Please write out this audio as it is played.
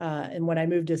And when I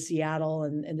moved to Seattle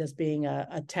and this being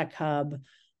a tech hub,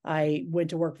 I went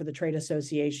to work for the trade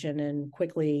association and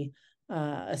quickly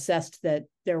assessed that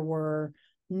there were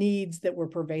needs that were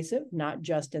pervasive, not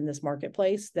just in this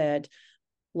marketplace, that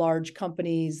large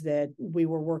companies that we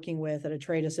were working with at a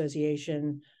trade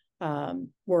association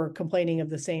were complaining of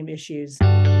the same issues.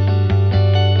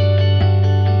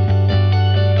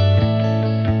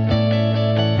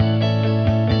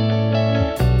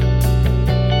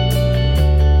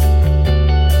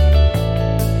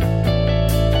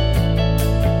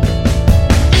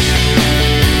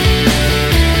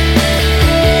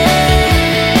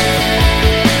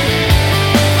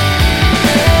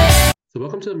 So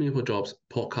welcome to the Meaningful Jobs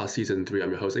podcast season 3.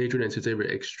 I'm your host Adrian, and today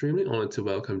we're extremely honored to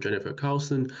welcome Jennifer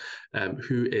Carlson,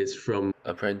 who is from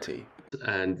Apprentice,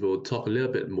 and we'll talk a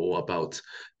little bit more about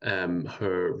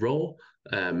her role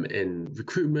in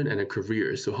recruitment and her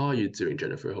career. So how are you doing,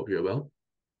 Jennifer? I hope you're well.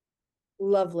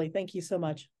 Lovely. Thank you so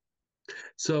much.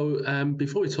 So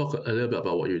before we talk a little bit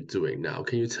about what you're doing now,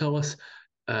 can you tell us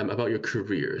about your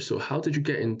career? So how did you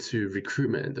get into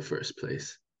recruitment in the first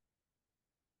place?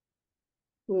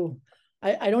 Ooh.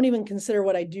 I don't even consider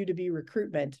what I do to be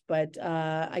recruitment, but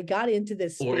I got into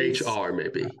this space. Or HR,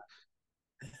 maybe.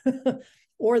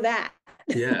 Or that.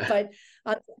 Yeah. But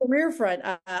on the career front,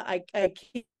 I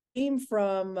came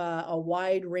from a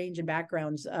wide range of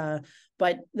backgrounds,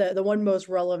 but the one most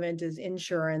relevant is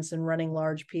insurance and running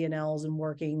large P&Ls and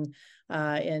working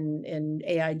in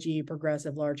AIG,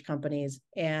 progressive large companies,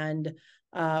 and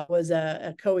was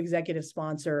a co-executive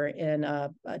sponsor in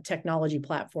a technology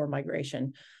platform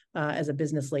migration as a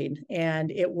business lead.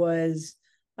 And it was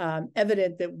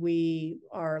evident that we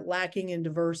are lacking in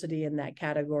diversity in that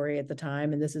category at the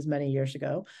time, and this is many years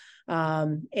ago,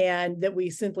 and that we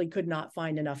simply could not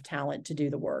find enough talent to do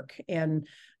the work. And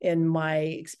in my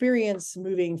experience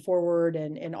moving forward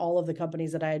and in all of the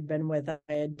companies that I had been with, I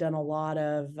had done a lot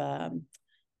of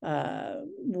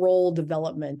role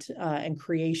development and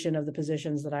creation of the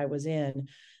positions that I was in.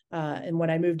 And when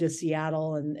I moved to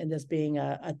Seattle and this being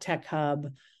a tech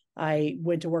hub, I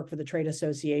went to work for the trade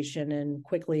association and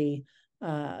quickly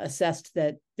assessed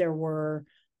that there were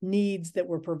needs that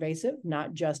were pervasive,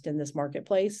 not just in this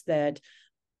marketplace, that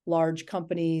large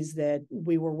companies that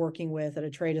we were working with at a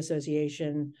trade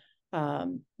association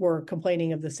were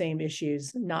complaining of the same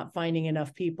issues, not finding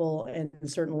enough people, and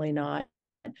certainly not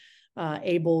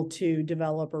able to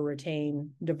develop or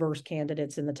retain diverse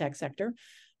candidates in the tech sector.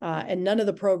 And none of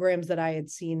the programs that I had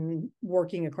seen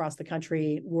working across the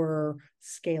country were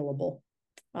scalable.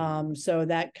 So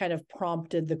that kind of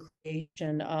prompted the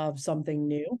creation of something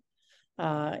new.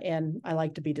 And I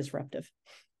like to be disruptive.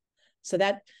 So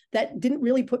that didn't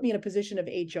really put me in a position of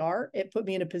HR. It put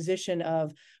me in a position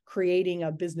of creating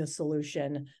a business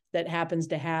solution that happens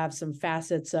to have some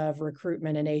facets of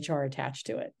recruitment and HR attached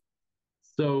to it.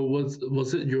 So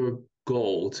was it your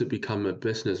goal to become a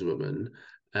businesswoman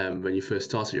when you first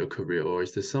started your career, or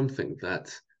is this something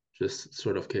that just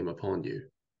sort of came upon you?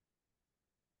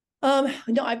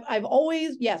 No, I've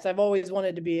always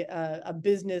wanted to be a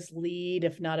business lead,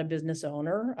 if not a business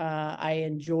owner. I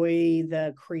enjoy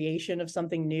the creation of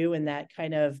something new and that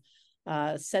kind of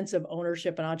sense of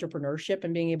ownership and entrepreneurship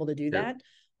and being able to do that.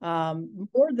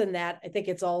 More than that, I think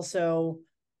it's also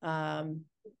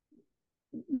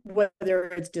whether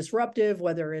it's disruptive,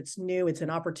 whether it's new, it's an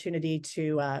opportunity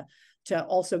to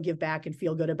also give back and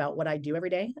feel good about what I do every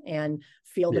day and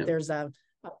feel that there's a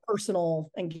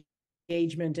personal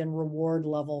engagement and reward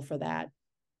level for that.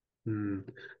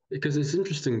 Because it's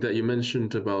interesting that you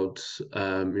mentioned about,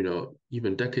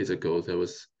 even decades ago, there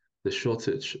was the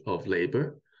shortage of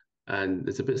labor. And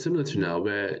it's a bit similar to now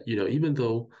where, even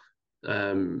though,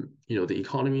 the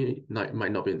economy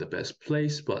might not be in the best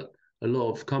place, but a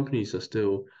lot of companies are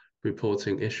still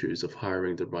reporting issues of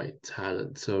hiring the right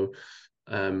talent. So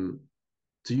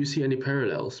do you see any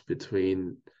parallels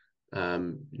between,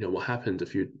 what happened a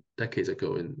few decades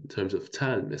ago in terms of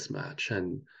talent mismatch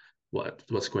and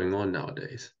what's going on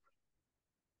nowadays?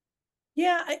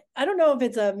 Yeah, I don't know if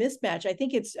it's a mismatch. I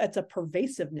think it's a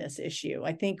pervasiveness issue.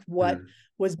 I think what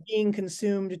was being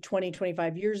consumed 20,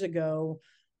 25 years ago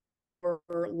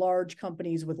were large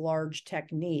companies with large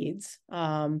tech needs,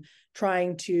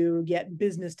 trying to get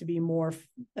business to be more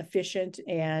efficient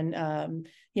and,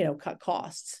 cut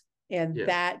costs. And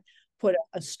that put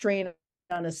a strain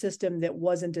on a system that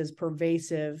wasn't as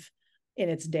pervasive in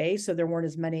its day. So there weren't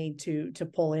as many to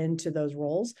pull into those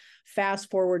roles. Fast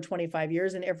forward 25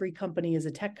 years and every company is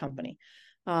a tech company.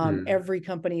 Every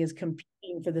company is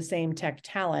competing for the same tech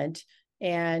talent.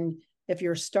 And if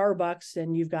you're Starbucks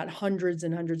and you've got hundreds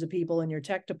and hundreds of people in your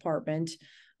tech department,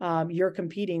 you're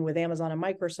competing with Amazon and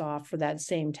Microsoft for that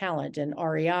same talent, and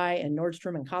REI and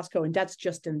Nordstrom and Costco. And that's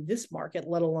just in this market,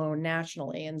 let alone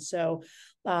nationally. And so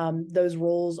those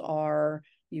roles are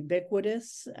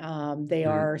ubiquitous. They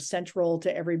are central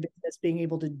to every business being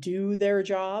able to do their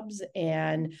jobs.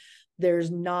 And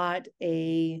there's not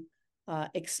a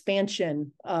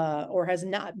expansion or has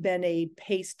not been a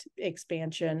paced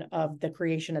expansion of the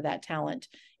creation of that talent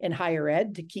in higher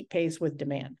ed to keep pace with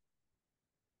demand.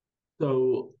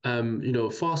 So,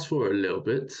 fast forward a little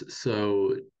bit.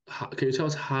 So, can you tell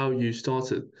us how you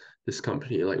started this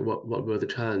company? Like, what were the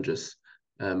challenges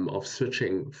of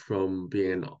switching from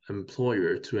being an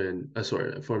employer to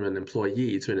from an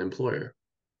employee to an employer?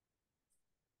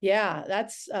 Yeah,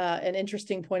 that's an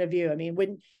interesting point of view. I mean,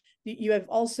 when you have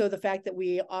also the fact that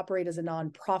we operate as a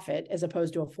nonprofit as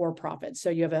opposed to a for-profit. So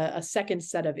you have a second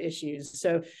set of issues.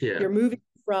 So Yeah. you're moving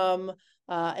from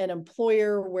an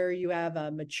employer where you have a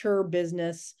mature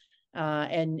business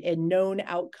and known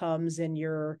outcomes, and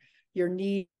your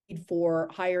need for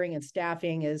hiring and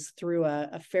staffing is through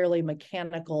a fairly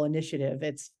mechanical initiative.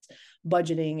 It's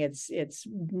budgeting, it's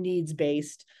needs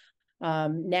based.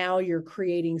 Now you're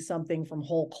creating something from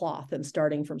whole cloth and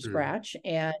starting from scratch.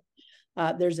 And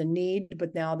there's a need,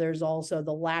 but now there's also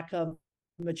the lack of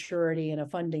maturity and a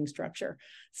funding structure.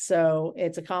 So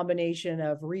it's a combination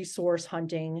of resource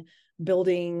hunting,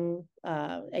 building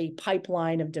a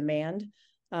pipeline of demand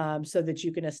so that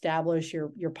you can establish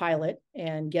your pilot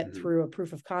and get through a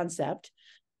proof of concept,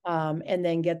 and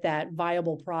then get that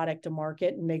viable product to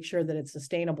market and make sure that it's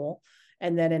sustainable.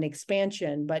 And then an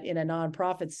expansion, but in a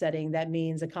nonprofit setting, that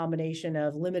means a combination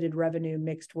of limited revenue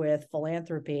mixed with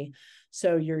philanthropy.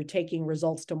 So you're taking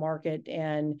results to market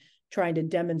and trying to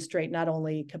demonstrate not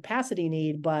only capacity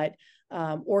need, but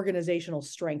organizational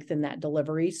strength in that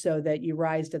delivery so that you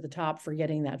rise to the top for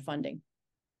getting that funding.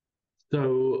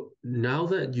 So now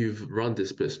that you've run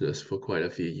this business for quite a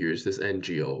few years, this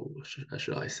NGO,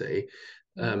 should I say,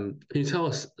 can you tell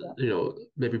us,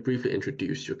 maybe briefly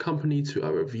introduce your company to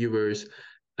our viewers,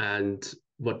 and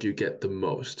what do you get the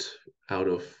most out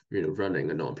of,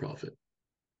 running a nonprofit?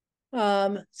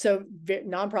 So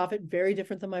nonprofit, very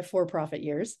different than my for-profit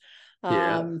years.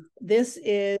 Yeah. This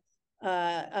is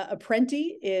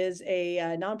Apprenti is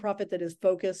a nonprofit that is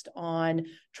focused on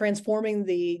transforming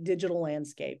the digital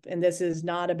landscape. And this is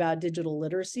not about digital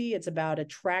literacy. It's about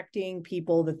attracting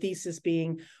people, the thesis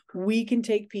being we can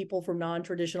take people from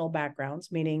non-traditional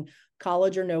backgrounds, meaning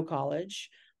college or no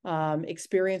college,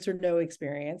 experience or no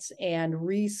experience, and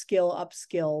reskill,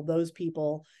 upskill those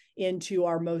people into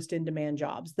our most in-demand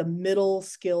jobs, the middle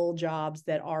skill jobs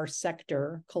that our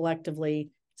sector collectively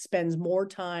spends more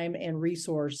time and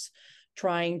resource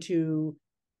trying to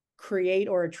create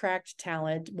or attract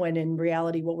talent, when in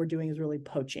reality, what we're doing is really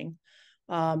poaching,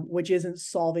 which isn't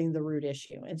solving the root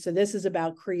issue. And so this is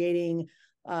about creating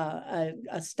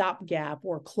a stopgap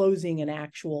or closing an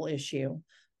actual issue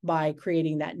by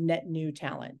creating that net new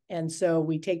talent. And so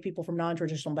we take people from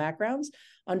non-traditional backgrounds,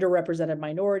 underrepresented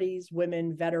minorities,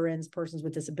 women, veterans, persons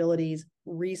with disabilities,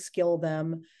 reskill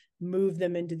them, move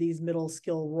them into these middle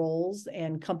skill roles,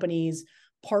 and companies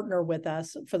partner with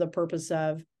us for the purpose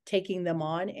of taking them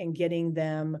on and getting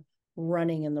them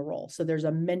running in the role. So there's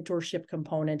a mentorship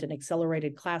component, an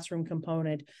accelerated classroom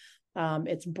component.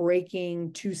 It's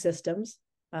breaking two systems.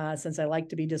 Since I like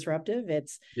to be disruptive,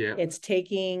 it's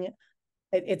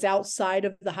outside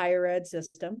of the higher ed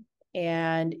system,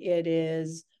 and it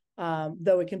is,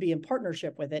 though it can be in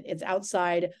partnership with it, it's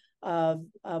outside of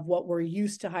what we're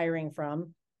used to hiring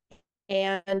from.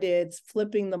 And it's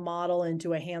flipping the model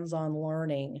into a hands-on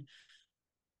learning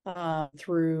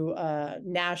through a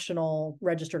national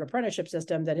registered apprenticeship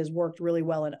system that has worked really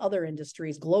well in other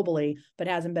industries globally, but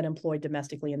hasn't been employed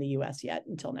domestically in the US yet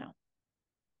until now.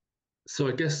 So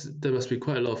I guess there must be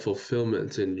quite a lot of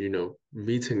fulfillment in,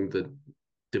 meeting the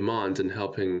demand and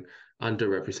helping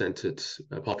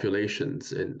underrepresented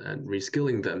populations and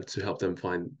reskilling them to help them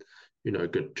find, a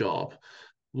good job.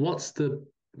 What's the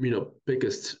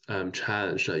biggest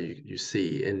challenge that you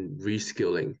see in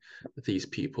reskilling these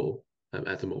people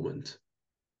at the moment?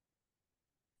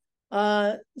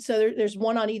 So there's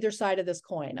one on either side of this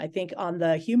coin. I think on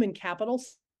the human capital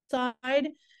side,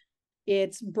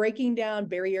 it's breaking down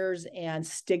barriers and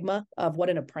stigma of what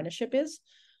an apprenticeship is.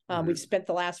 We've spent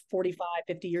the last 45,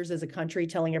 50 years as a country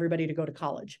telling everybody to go to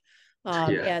college.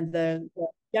 And the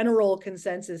general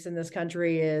consensus in this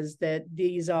country is that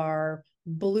these are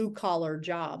blue collar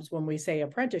jobs when we say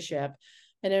apprenticeship.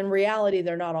 And in reality,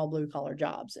 they're not all blue collar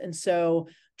jobs. And so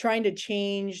trying to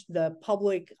change the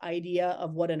public idea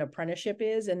of what an apprenticeship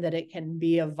is and that it can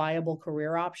be a viable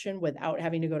career option without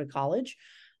having to go to college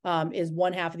is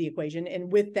one half of the equation.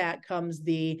 And with that comes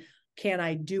the, can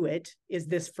I do it? Is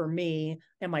this for me?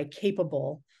 Am I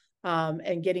capable?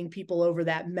 And getting people over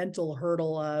that mental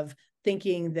hurdle of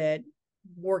thinking that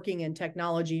working in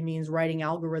technology means writing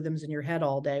algorithms in your head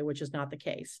all day, which is not the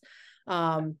case.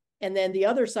 And then the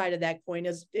other side of that coin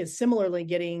is similarly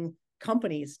getting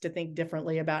companies to think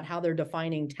differently about how they're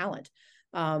defining talent,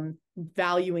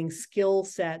 valuing skill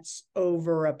sets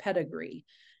over a pedigree,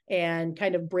 and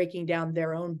kind of breaking down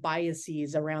their own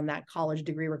biases around that college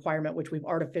degree requirement, which we've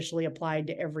artificially applied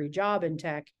to every job in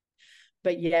tech.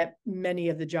 But yet many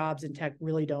of the jobs in tech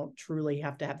really don't truly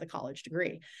have to have the college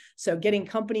degree. So getting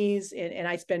companies, and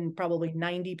I spend probably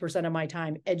 90% of my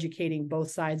time educating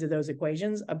both sides of those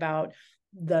equations about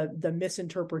the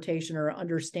misinterpretation or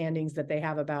understandings that they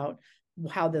have about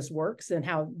how this works and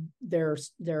how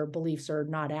their beliefs are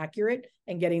not accurate,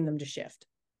 and getting them to shift.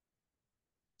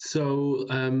 So,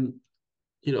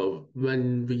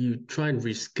 when we try and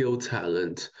reskill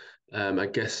talent, I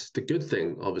guess the good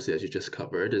thing, obviously, as you just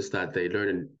covered, is that they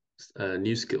learn a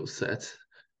new skill set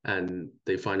and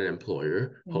they find an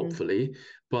employer, hopefully.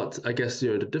 But I guess,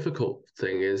 the difficult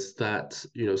thing is that,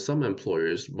 some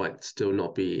employers might still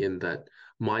not be in that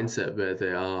mindset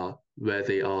where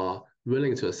they are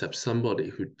willing to accept somebody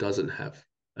who doesn't have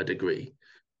a degree.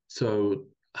 So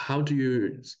how do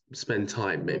you spend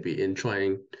time maybe in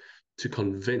trying to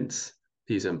convince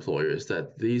these employers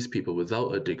that these people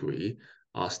without a degree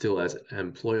are still as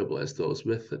employable as those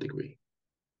with a degree?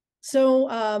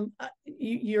 So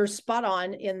you're spot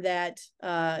on in that,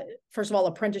 first of all,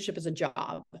 apprenticeship is a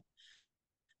job.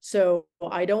 So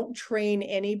I don't train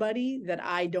anybody that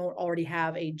I don't already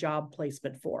have a job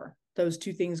placement for. Those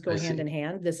two things go hand in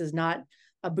hand. This is not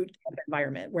a boot camp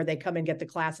environment where they come and get the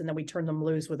class and then we turn them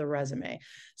loose with a resume.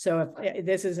 So if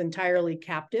this is entirely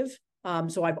captive.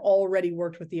 So I've already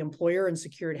worked with the employer and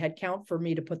secured headcount for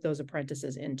me to put those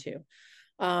apprentices into.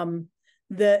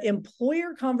 The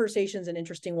employer conversation is an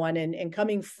interesting one. And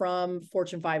coming from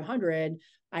Fortune 500,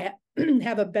 I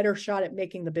have a better shot at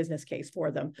making the business case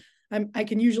for them. I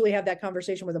can usually have that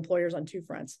conversation with employers on two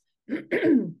fronts.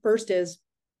 First is,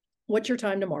 what's your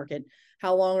time to market?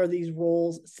 How long are these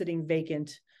roles sitting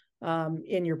vacant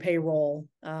in your payroll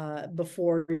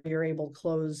before you're able to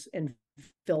close and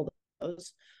fill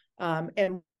those?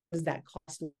 And what does that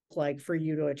cost look like for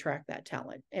you to attract that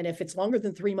talent? And if it's longer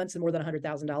than 3 months and more than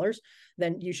 $100,000,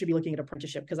 then you should be looking at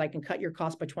apprenticeship, because I can cut your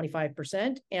cost by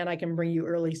 25% and I can bring you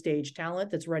early stage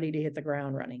talent that's ready to hit the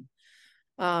ground running.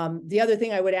 The other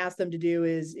thing I would ask them to do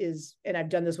is, and I've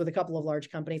done this with a couple of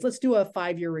large companies, let's do a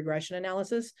 5-year regression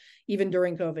analysis, even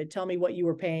during COVID. Tell me what you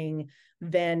were paying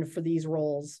then for these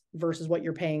roles versus what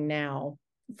you're paying now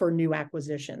for new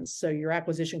acquisitions. So your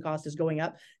acquisition cost is going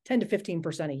up 10 to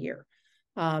 15% a year,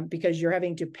 because you're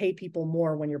having to pay people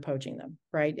more when you're poaching them,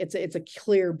 right? It's a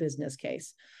clear business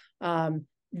case.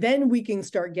 Then we can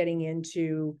start getting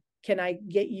into, can I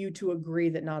get you to agree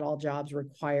that not all jobs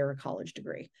require a college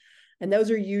degree? And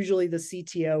those are usually the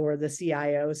CTO or the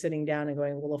CIO sitting down and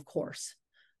going, well, of course.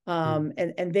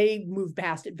 And they move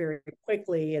past it very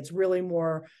quickly. It's really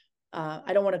more,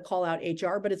 I don't want to call out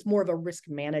HR, but it's more of a risk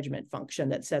management function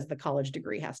that says the college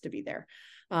degree has to be there,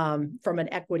 from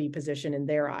an equity position in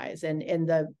their eyes. And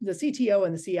the CTO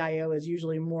and the CIO is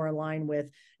usually more aligned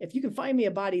with, if you can find me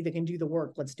a body that can do the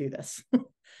work, let's do this.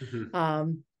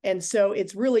 And so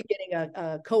it's really getting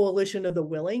a coalition of the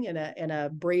willing and a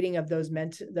braiding of those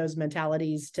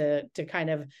mentalities to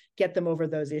kind of get them over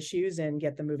those issues and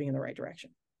get them moving in the right direction.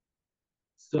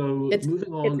 So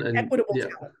moving on, and equitable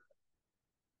talent.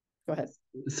 Go ahead.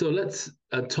 So let's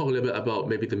talk a little bit about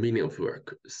maybe the meaning of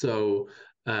work. So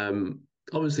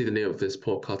obviously the name of this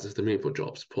podcast is the Meaningful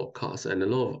Jobs podcast, and a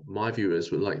lot of my viewers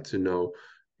would like to know,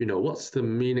 what's the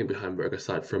meaning behind work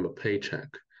aside from a paycheck?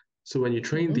 So when you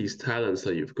train these talents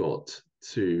that you've got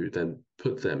to then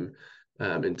put them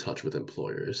in touch with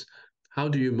employers, how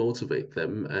do you motivate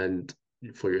them? And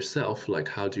for yourself, like,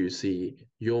 how do you see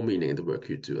your meaning in the work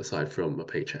you do aside from a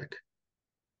paycheck?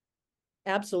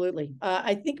 Absolutely.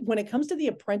 I think when it comes to the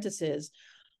apprentices,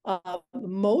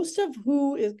 most of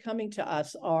who is coming to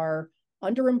us are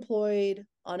underemployed,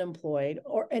 unemployed,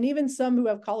 and even some who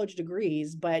have college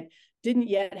degrees, but didn't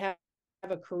yet have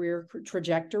a career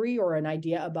trajectory or an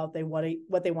idea about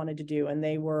what they wanted to do. And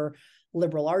they were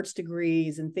liberal arts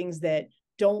degrees and things that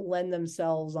don't lend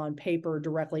themselves on paper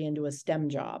directly into a STEM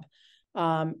job.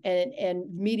 And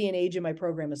median age in my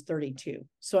program is 32.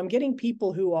 So I'm getting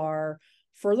people who are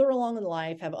further along in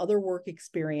life, have other work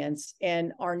experience,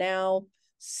 and are now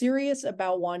serious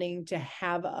about wanting to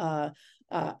have a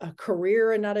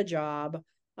career and not a job,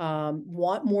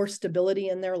 want more stability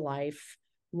in their life,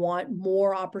 want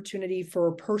more opportunity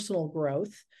for personal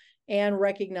growth, and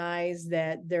recognize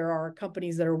that there are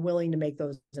companies that are willing to make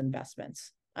those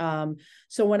investments.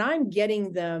 So when I'm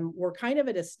getting them, we're kind of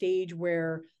at a stage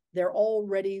where they're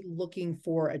already looking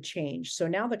for a change. So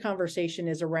now the conversation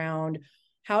is around,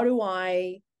 how do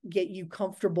I get you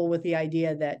comfortable with the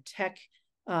idea that tech,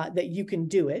 that you can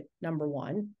do it, number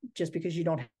one, just because you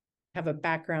don't have a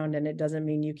background and it doesn't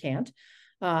mean you can't.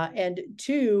 And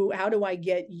two, how do I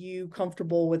get you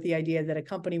comfortable with the idea that a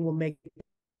company will make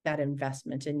that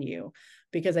investment in you?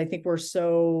 Because I think we're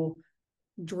so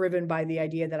driven by the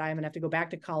idea that I'm going to have to go back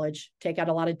to college, take out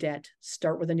a lot of debt,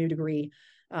 start with a new degree.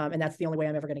 And that's the only way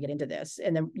I'm ever going to get into this.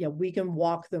 And then, we can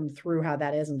walk them through how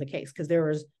that isn't the case, because there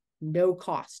is no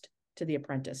cost to the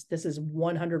apprentice. This is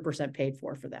 100% paid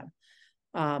for them.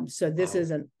 So this Wow.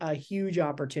 is a huge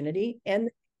opportunity, and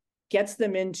gets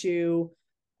them into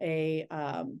a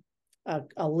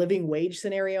living wage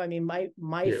scenario. I mean, my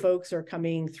Yeah. folks are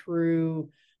coming through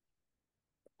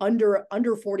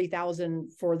under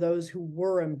 40,000 for those who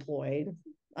were employed,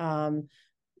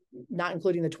 not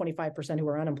including the 25% who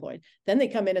are unemployed. Then they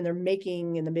come in and they're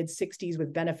making in the mid 60s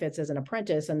with benefits as an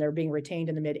apprentice, and they're being retained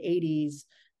in the mid 80s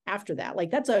after that. Like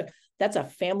that's a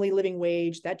family living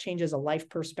wage. That changes a life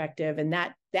perspective, and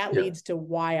that Yeah. leads to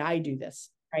why I do this.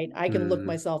 Right? I can look Mm,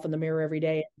 myself in the mirror every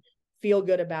day and feel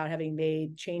good about having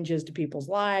made changes to people's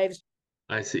lives.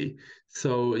 I see.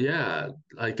 So yeah,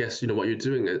 I guess what you're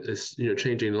doing is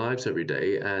changing lives every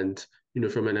day, and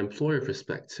from an employer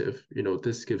perspective,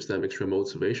 this gives them extra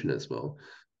motivation as well,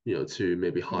 to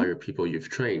maybe hire Mhm. people you've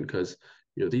trained, because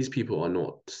these people are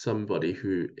not somebody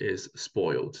who is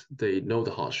spoiled. They know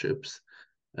the hardships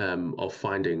of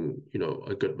finding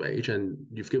a good wage, and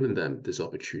you've given them this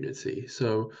opportunity.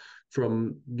 So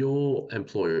from your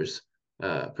employer's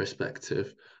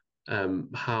perspective,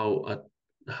 how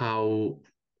how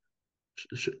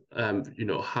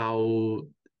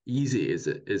easy is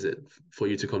it for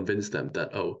you to convince them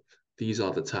that, oh, these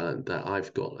are the talent that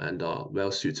I've got and are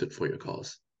well suited for your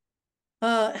cause?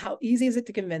 How easy is it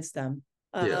to convince them?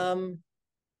 Yeah.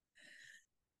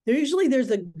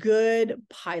 There's a good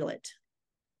pilot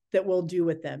that we'll do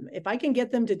with them. If I can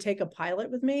get them to take a pilot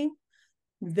with me,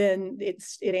 then it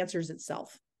answers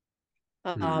itself.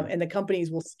 Mm, And the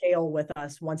companies will scale with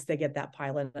us once they get that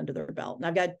pilot under their belt. And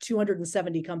I've got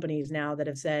 270 companies now that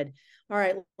have said, "All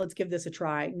right, let's give this a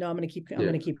try." No, I'm going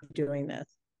yeah. to keep doing this.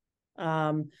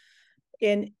 Um,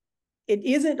 and it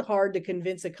isn't hard to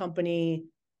convince a company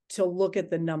to look at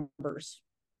the numbers.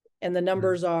 And the Mm,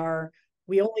 numbers are,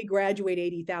 we only graduate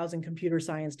 80,000 computer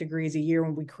science degrees a year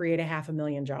when we create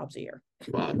 500,000 jobs a year.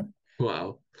 wow.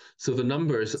 Wow. So the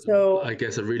numbers, So I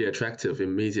guess, are really attractive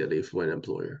immediately for an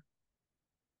employer.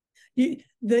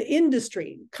 the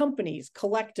industry, companies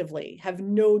collectively have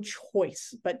no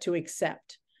choice but to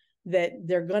accept that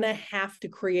they're going to have to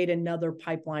create another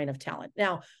pipeline of talent.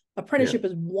 Now, Yeah. apprenticeship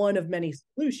is one of many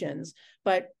solutions,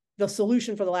 but the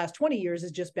solution for the last 20 years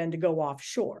has just been to go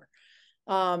offshore.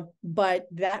 But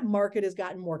that market has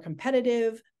gotten more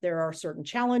competitive. There are certain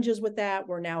challenges with that.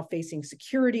 We're now facing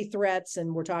security threats,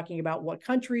 and we're talking about what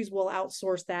countries will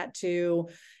outsource that to.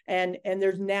 And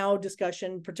there's now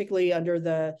discussion, particularly under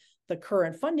the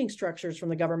current funding structures from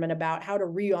the government, about how to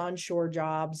re-onshore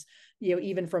jobs,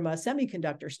 even from a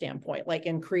semiconductor standpoint, like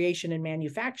in creation and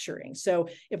manufacturing. So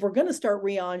if we're going to start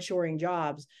re-onshoring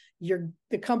jobs,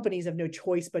 the companies have no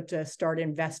choice but to start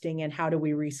investing in how do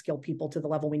we reskill people to the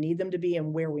level we need them to be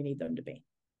and where we need them to be.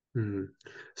 Mm.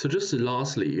 So just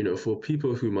lastly, for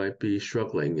people who might be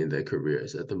struggling in their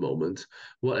careers at the moment,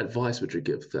 what advice would you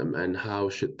give them, and how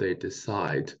should they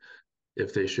decide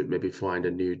if they should maybe find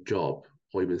a new job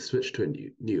or even switch to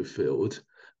a new field,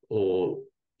 or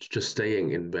just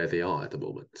staying in where they are at the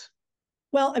moment?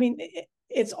 Well, I mean,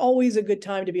 it's always a good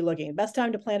time to be looking. Best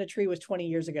time to plant a tree was 20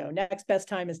 years ago. Next best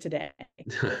time is today.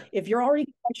 If you're already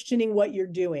questioning what you're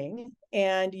doing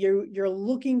and you're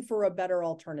looking for a better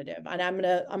alternative, and I'm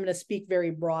gonna speak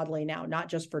very broadly now, not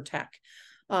just for tech.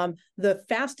 The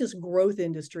fastest growth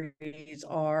industries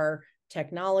are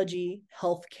technology,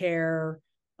 healthcare,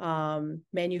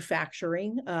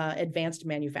 manufacturing, advanced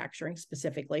manufacturing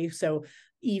specifically. So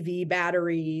EV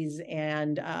batteries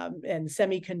and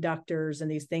semiconductors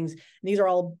and these things. And these are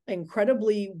all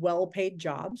incredibly well-paid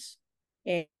jobs,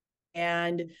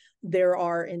 and there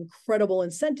are incredible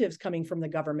incentives coming from the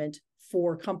government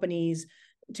for companies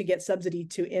to get subsidy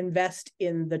to invest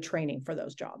in the training for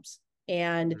those jobs.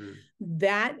 And Mm,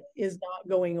 that is not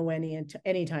going away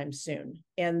anytime soon.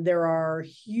 And there are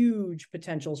huge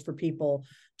potentials for people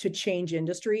to change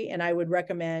industry. And I would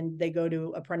recommend they go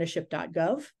to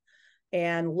apprenticeship.gov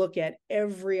and look at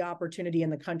every opportunity in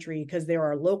the country, because there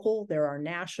are local, there are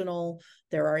national,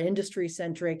 there are industry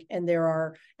centric, and there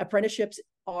are apprenticeships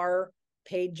are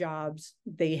paid jobs.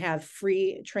 They have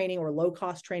free training or low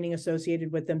cost training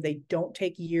associated with them. They don't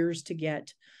take years to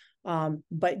get,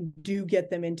 but do get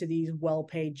them into these well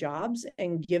paid jobs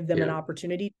and give them an Yeah.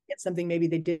 opportunity to get something maybe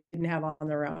they didn't have on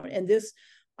their own. And this,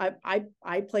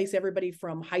 I place everybody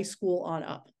from high school on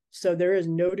up. So there is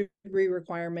no degree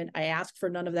requirement. I ask for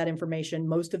none of that information.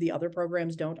 Most of the other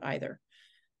programs don't either.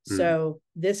 Mm. So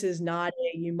this is not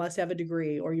a, you must have a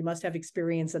degree or you must have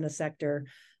experience in a sector.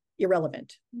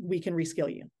 Irrelevant. We can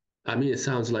reskill you. I mean, it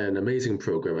sounds like an amazing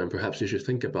program, and perhaps you should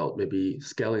think about maybe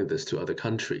scaling this to other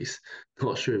countries.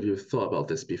 Not sure if you've thought about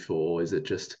this before, or is it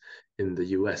just in the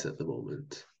US at the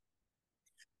moment?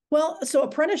 Well, so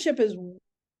apprenticeship is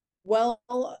well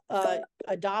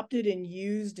adopted and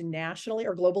used nationally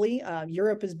or globally.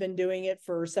 Europe has been doing it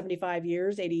for 75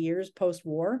 years, 80 years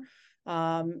post-war.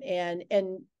 And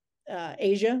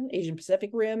Asian Pacific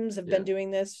rims have been Yeah.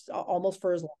 doing this almost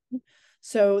for as long.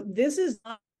 So this is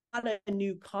not a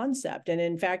new concept. And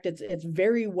in fact, it's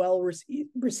very well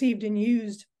received and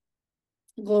used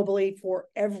globally for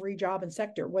every job and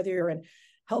sector, whether you're in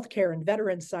healthcare and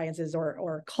veteran sciences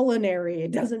or culinary,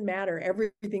 it doesn't matter.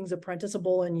 Everything's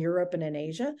apprenticeable in Europe and in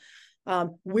Asia.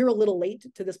 We're a little late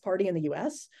to this party in the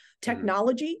US. Mm.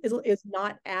 Technology is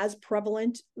not as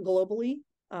prevalent globally,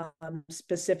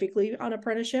 specifically on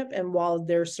apprenticeship. And while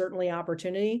there's certainly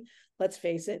opportunity, let's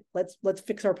face it, let's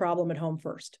fix our problem at home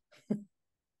first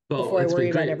Well, before I it's been worry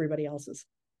about great. everybody else's.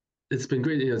 It's been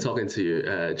great, talking to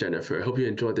you, Jennifer. I hope you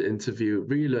enjoyed the interview.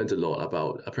 Really learned a lot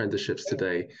about apprenticeships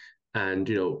today, and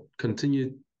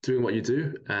continue doing what you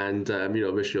do. And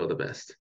wish you all the best.